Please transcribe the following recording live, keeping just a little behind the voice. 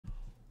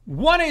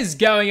What is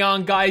going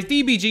on, guys?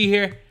 DBG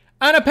here.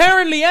 And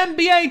apparently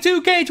NBA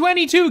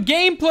 2K22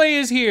 gameplay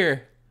is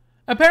here.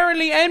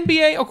 Apparently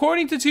NBA,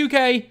 according to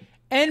 2K,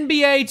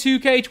 NBA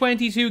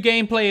 2K22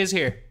 gameplay is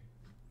here.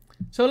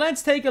 So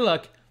let's take a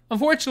look.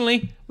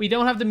 Unfortunately, we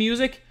don't have the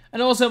music.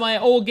 And also my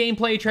old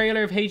gameplay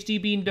trailer of HD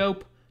being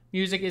dope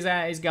music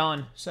is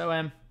gone. So,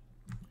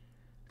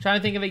 trying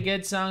to think of a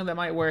good song that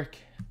might work.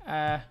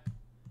 You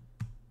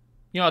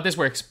know what, this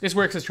works. This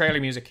works as trailer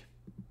music.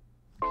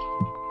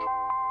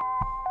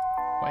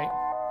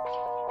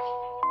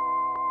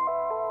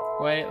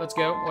 Wait, let's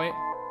go. Wait.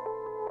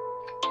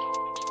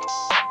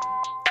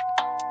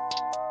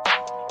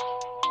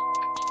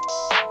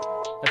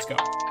 Let's go.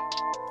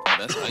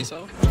 That's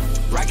ISO.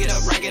 Rack it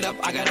up,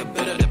 I got a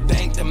bit of the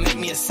bank to make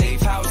me a safe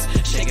house.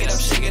 Shake it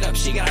up,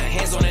 she got her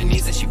hands on her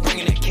knees and she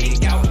bringing the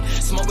cake out.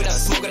 Smoke it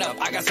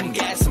up, I got some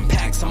gas, some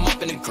packs, I'm up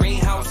in the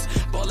greenhouse.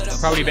 Ball it up,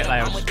 probably a bit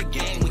loud. I'm with the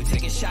game, we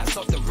taking shots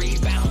off the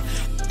rebound.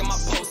 Look at my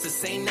post to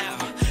say now,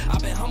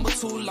 I've been humble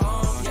too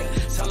long. Yeah.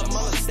 Tell them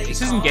all to stay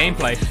this isn't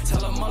gameplay. Tell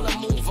them all to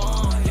move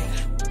on.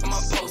 Yeah. Look at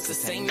my post to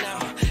say now,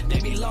 they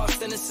be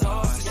lost in the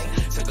sauce. Yeah.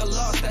 Took a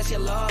loss, that's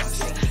your loss.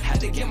 Yeah.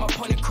 Had to get my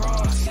point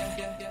across.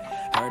 Yeah.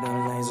 Heard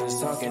them lanes was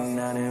talking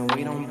now and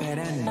we don't pay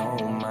that no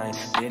mind.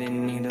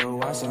 Didn't need to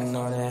watch them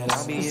know that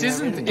I'll be. Is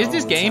this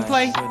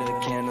gameplay?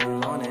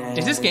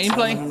 Is this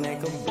gameplay?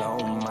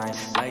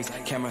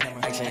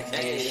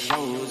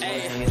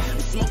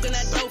 Smoking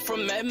that dope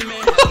from Edmund.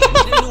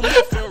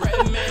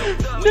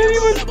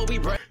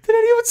 Did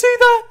anyone see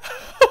that?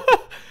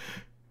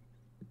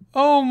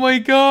 Oh my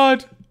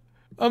god.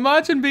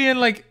 Imagine being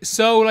like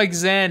so like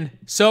zen,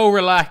 so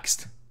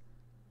relaxed.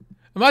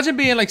 Imagine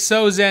being like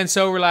so zen,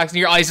 so relaxed, and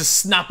your eyes just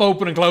snap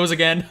open and close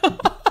again.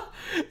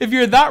 If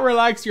you're that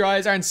relaxed, your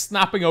eyes aren't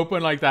snapping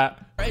open like that.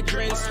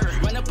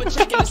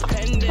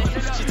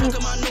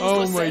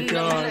 Oh my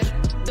god.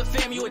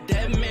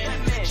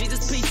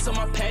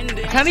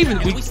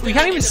 We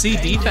can't even see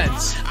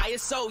defense.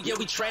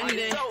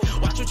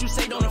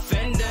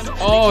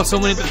 Oh,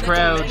 someone in the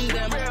crowd.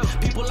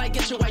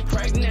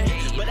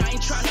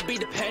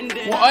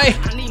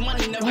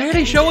 Why are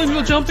they showing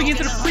people jumping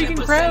into the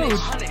freaking crowd?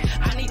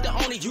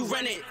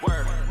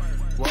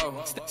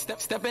 Whoa.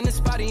 Step in the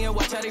spotty and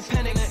watch how they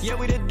panic. Yeah,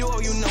 we the duo,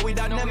 you know we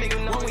dynamic.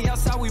 When we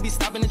outside, we be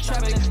stopping the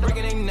traffic.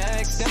 Breaking their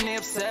necks, them they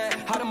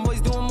upset. How them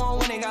boys doing more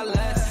when they got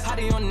less? How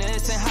they on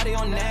this and how they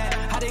on that?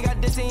 How they got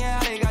this and yeah,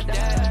 how they got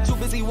that? Too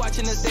busy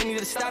watching us, they need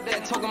to stop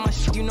that. Talking my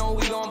shit, you know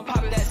we gon'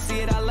 pop that. See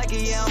it, I like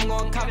it, yeah, I'm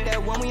gon' cop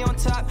that. When we on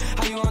top,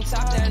 how you on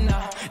top that?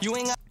 Nah, you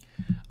ain't got.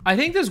 I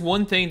think there's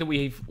one thing that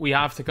we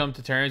have to come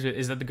to terms with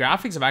is that the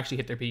graphics have actually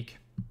hit their peak.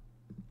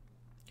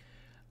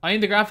 I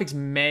think the graphics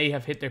may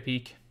have hit their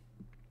peak.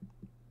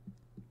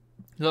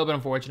 A little bit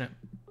unfortunate.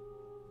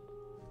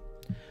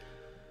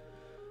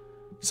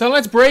 So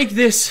let's break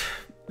this.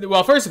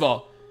 Well, first of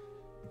all,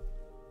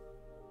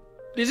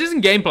 this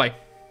isn't gameplay.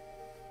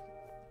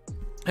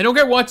 I don't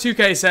care what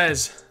 2K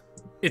says.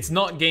 It's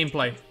not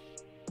gameplay.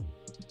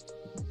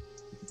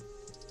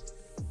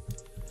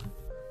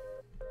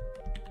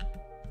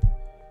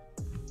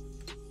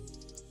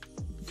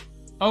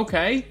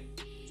 Okay.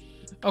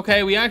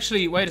 Okay, we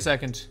actually... Wait a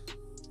second.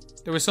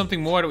 There was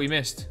something more that we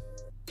missed.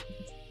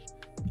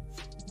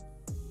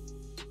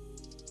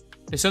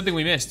 There's something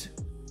we missed.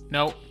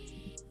 No.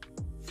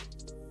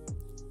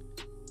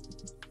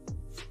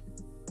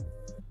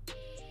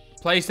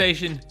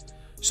 PlayStation.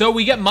 So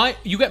we get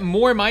you get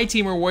more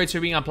myteam rewards for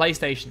being on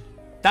PlayStation.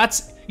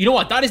 That's, you know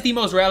what? That is the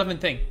most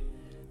relevant thing.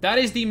 That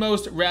is the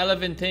most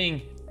relevant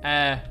thing.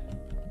 That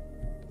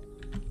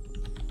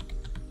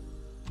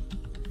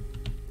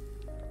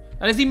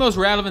is the most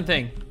relevant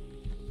thing.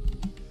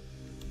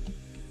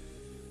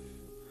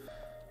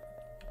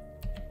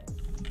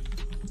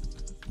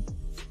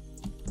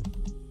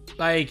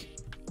 Like,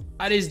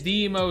 that is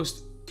the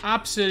most,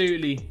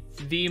 absolutely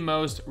the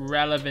most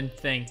relevant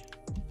thing.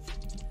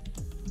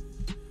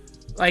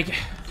 Like,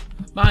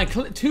 man,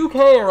 2K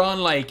are on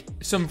like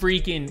some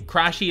freaking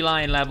crashy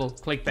line level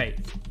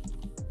clickbait.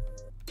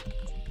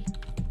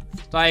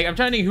 Like, I'm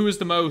trying to think who's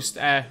the most,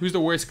 who's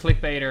the worst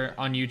clickbaiter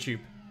on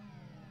YouTube.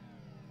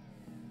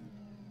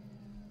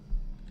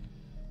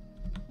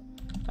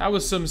 That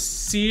was some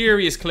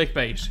serious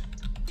clickbait.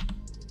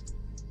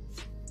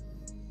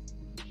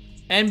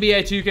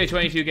 NBA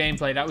 2K22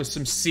 gameplay. That was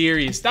some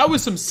serious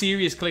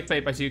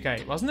clickbait by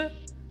 2K, wasn't it?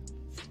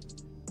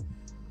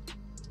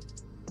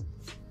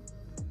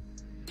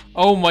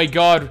 Oh my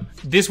god.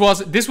 This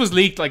was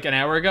leaked like an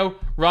hour ago.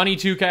 Ronnie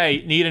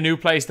 2K, need a new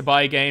place to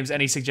buy games.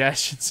 Any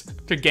suggestions?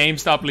 The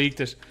GameStop leaked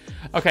it.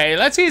 Okay,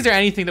 let's see, is there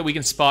anything that we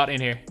can spot in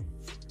here?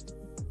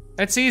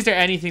 Let's see, is there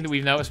anything that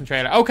we've noticed from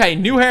trailer? Okay,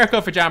 new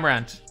haircut for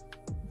Jamarant.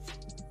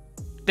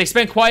 They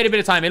spent quite a bit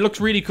of time. It looks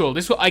really cool.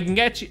 This I can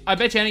get you, I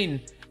bet you anything.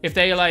 If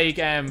they like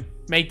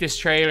make this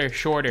trailer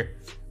shorter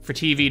for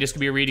TV, this could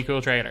be a really cool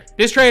trailer.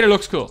 This trailer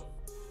looks cool.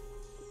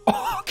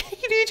 Oh,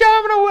 KD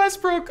jamming a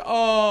Westbrook.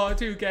 Oh,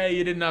 2K,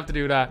 you didn't have to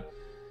do that.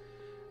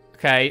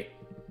 Okay.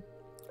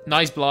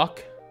 Nice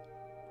block.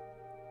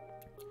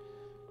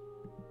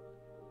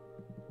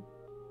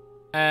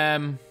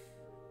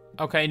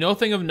 Okay,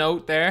 nothing of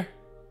note there.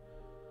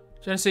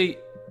 Trying to see.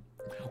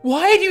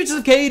 Why do you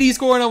just KD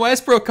scoring on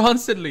Westbrook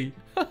constantly?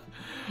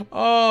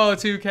 Oh,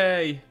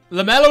 2K.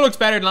 LaMelo looks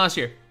better than last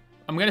year.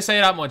 I'm going to say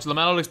that much.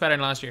 LaMelo looks better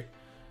than last year.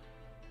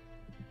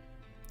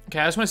 Okay,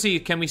 I just want to see.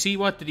 Can we see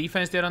what the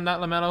defense did on that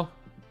LaMelo?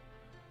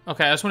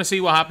 Okay, I just want to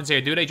see what happens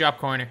here. Do they drop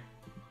corner?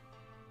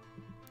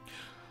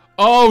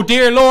 Oh,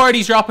 dear Lord,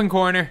 he's dropping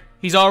corner.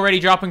 He's already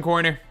dropping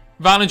corner.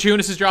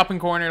 Valanciunas is dropping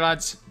corner,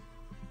 lads.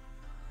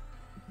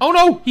 Oh,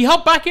 no. He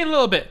helped back in a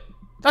little bit.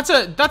 That's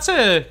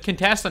a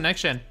contest on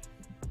next gen.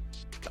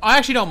 I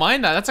actually don't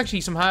mind that. That's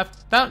actually some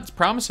half. That's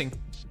promising.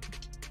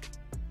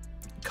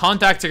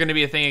 Contacts are going to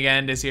be a thing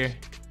again this year.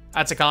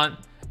 That's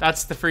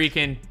the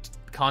freaking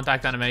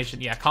contact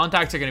animation. Yeah,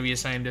 contacts are going to be the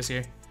same this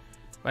year.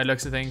 By the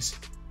looks of things.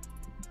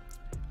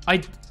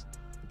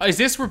 Has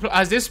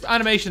this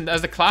animation,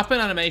 has the clapping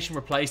animation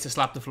replaced the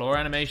slap the floor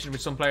animation,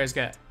 which some players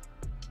get?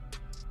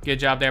 Good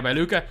job there by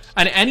Luka.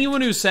 And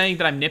anyone who's saying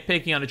that I'm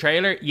nitpicking on the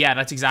trailer, yeah,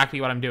 that's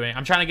exactly what I'm doing.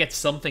 I'm trying to get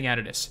something out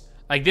of this.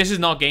 Like, this is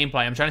not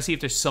gameplay. I'm trying to see if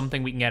there's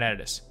something we can get out of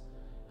this.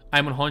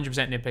 I'm 100%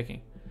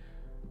 nitpicking.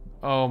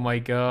 Oh my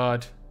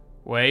god.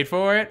 Wait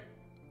for it.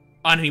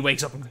 And he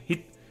wakes up and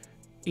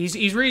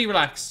he's really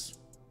relaxed.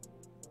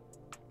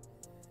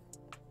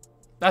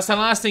 That's the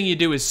last thing you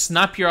do is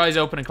snap your eyes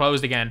open and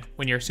closed again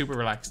when you're super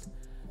relaxed.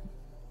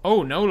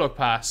 Oh, no look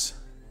pass.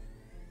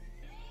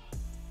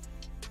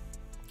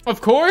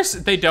 Of course,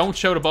 they don't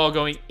show the ball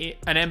going, a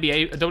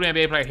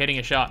WNBA player hitting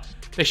a shot.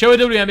 They show a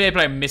WNBA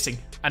player missing,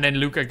 and then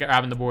Luka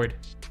grabbing the board.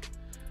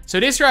 So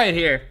this right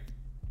here,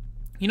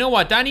 you know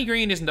what? Danny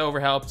Green isn't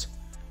overhelped.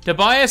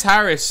 Tobias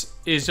Harris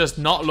is just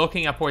not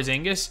looking at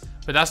Porzingis,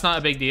 but that's not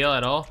a big deal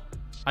at all.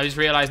 I just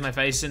realized my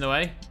face is in the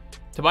way.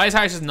 Tobias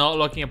Harris is not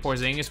looking at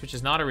Porzingis, which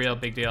is not a real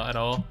big deal at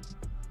all.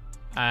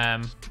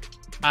 And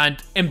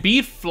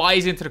Embiid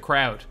flies into the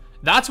crowd.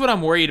 That's what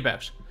I'm worried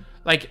about.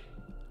 Like,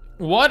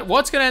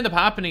 what's going to end up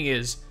happening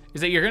is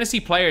that you're going to see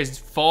players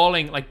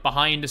falling like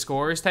behind the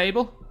scorers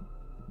table,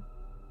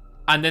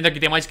 and then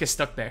they might just get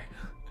stuck there.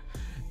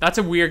 That's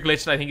a weird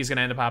glitch that I think is going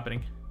to end up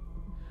happening.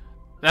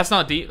 That's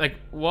not deep. Like,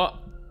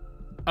 what?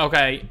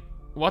 Okay,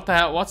 what the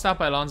hell? What's that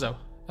by Lonzo?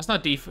 That's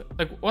not deep.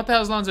 Like, what the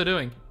hell is Lonzo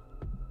doing?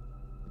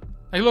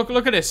 Like,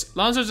 look at this.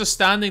 Lonzo's just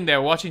standing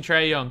there watching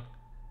Trae Young.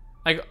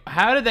 Like,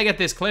 how did they get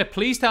this clip?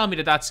 Please tell me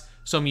that that's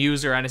some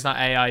user and it's not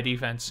AI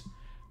defense.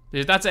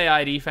 If that's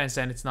AI defense,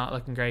 then it's not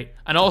looking great.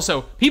 And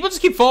also, people just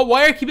keep falling.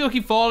 Why are people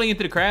keep falling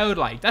into the crowd?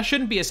 Like, that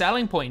shouldn't be a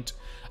selling point.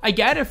 I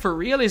get it for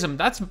realism.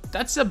 That's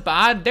a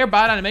bad. They're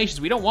bad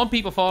animations. We don't want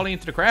people falling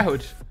into the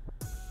crowd.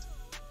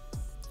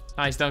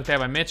 Nice dunk there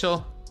by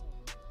Mitchell.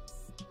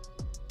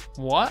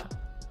 What?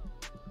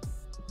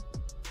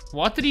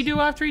 What did he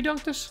do after he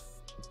dunked it?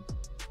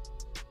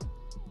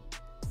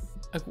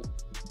 Like,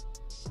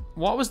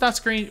 what was that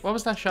screen? What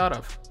was that shot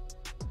of?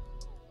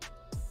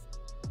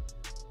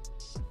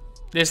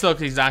 This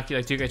looks exactly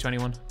like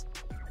 2K21.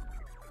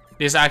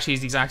 This actually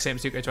is the exact same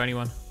as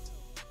 2K21.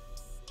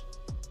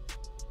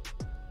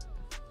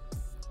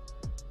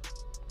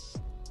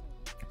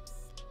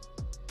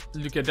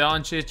 Luka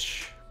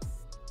Doncic.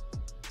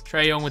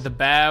 Trae Young with the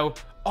bow.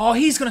 Oh,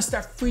 he's gonna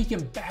start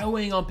freaking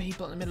bowing on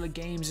people in the middle of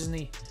games, isn't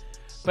he?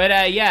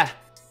 But yeah.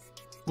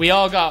 We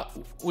all got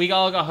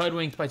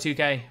hoodwinked by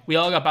 2K. We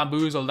all got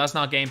bamboozled. That's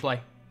not gameplay.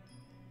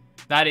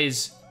 That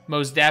is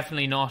most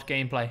definitely not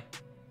gameplay.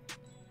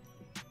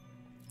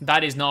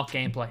 That is not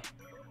gameplay.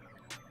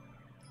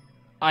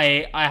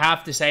 I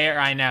have to say it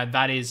right now.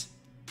 That is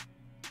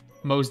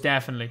most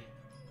definitely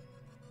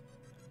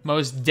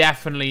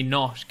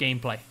not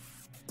gameplay.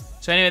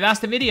 So anyway, that's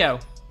the video.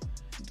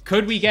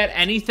 Could we get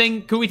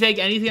anything? Could we take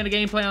anything on the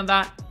gameplay on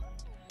that?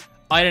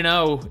 I don't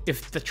know.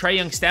 If the Trae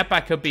Young step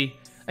back could be...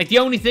 Like, the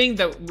only thing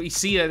that we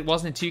see that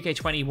wasn't in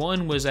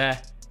 2K21 was...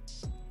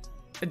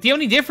 the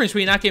only difference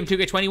between that game and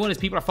 2K21 is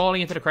people are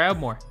falling into the crowd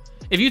more.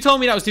 If you told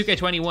me that was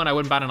 2K21, I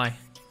wouldn't bat an eye.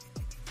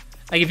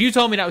 Like, if you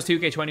told me that was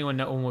 2K21,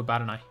 no one would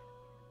bat an eye.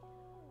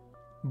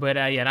 But,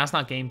 yeah, that's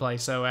not gameplay.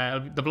 So,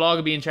 the vlog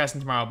will be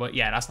interesting tomorrow. But,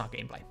 yeah, that's not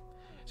gameplay.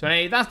 So,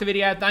 anyway, that's the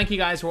video. Thank you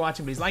guys for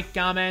watching. Please like,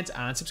 comment,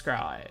 and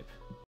subscribe.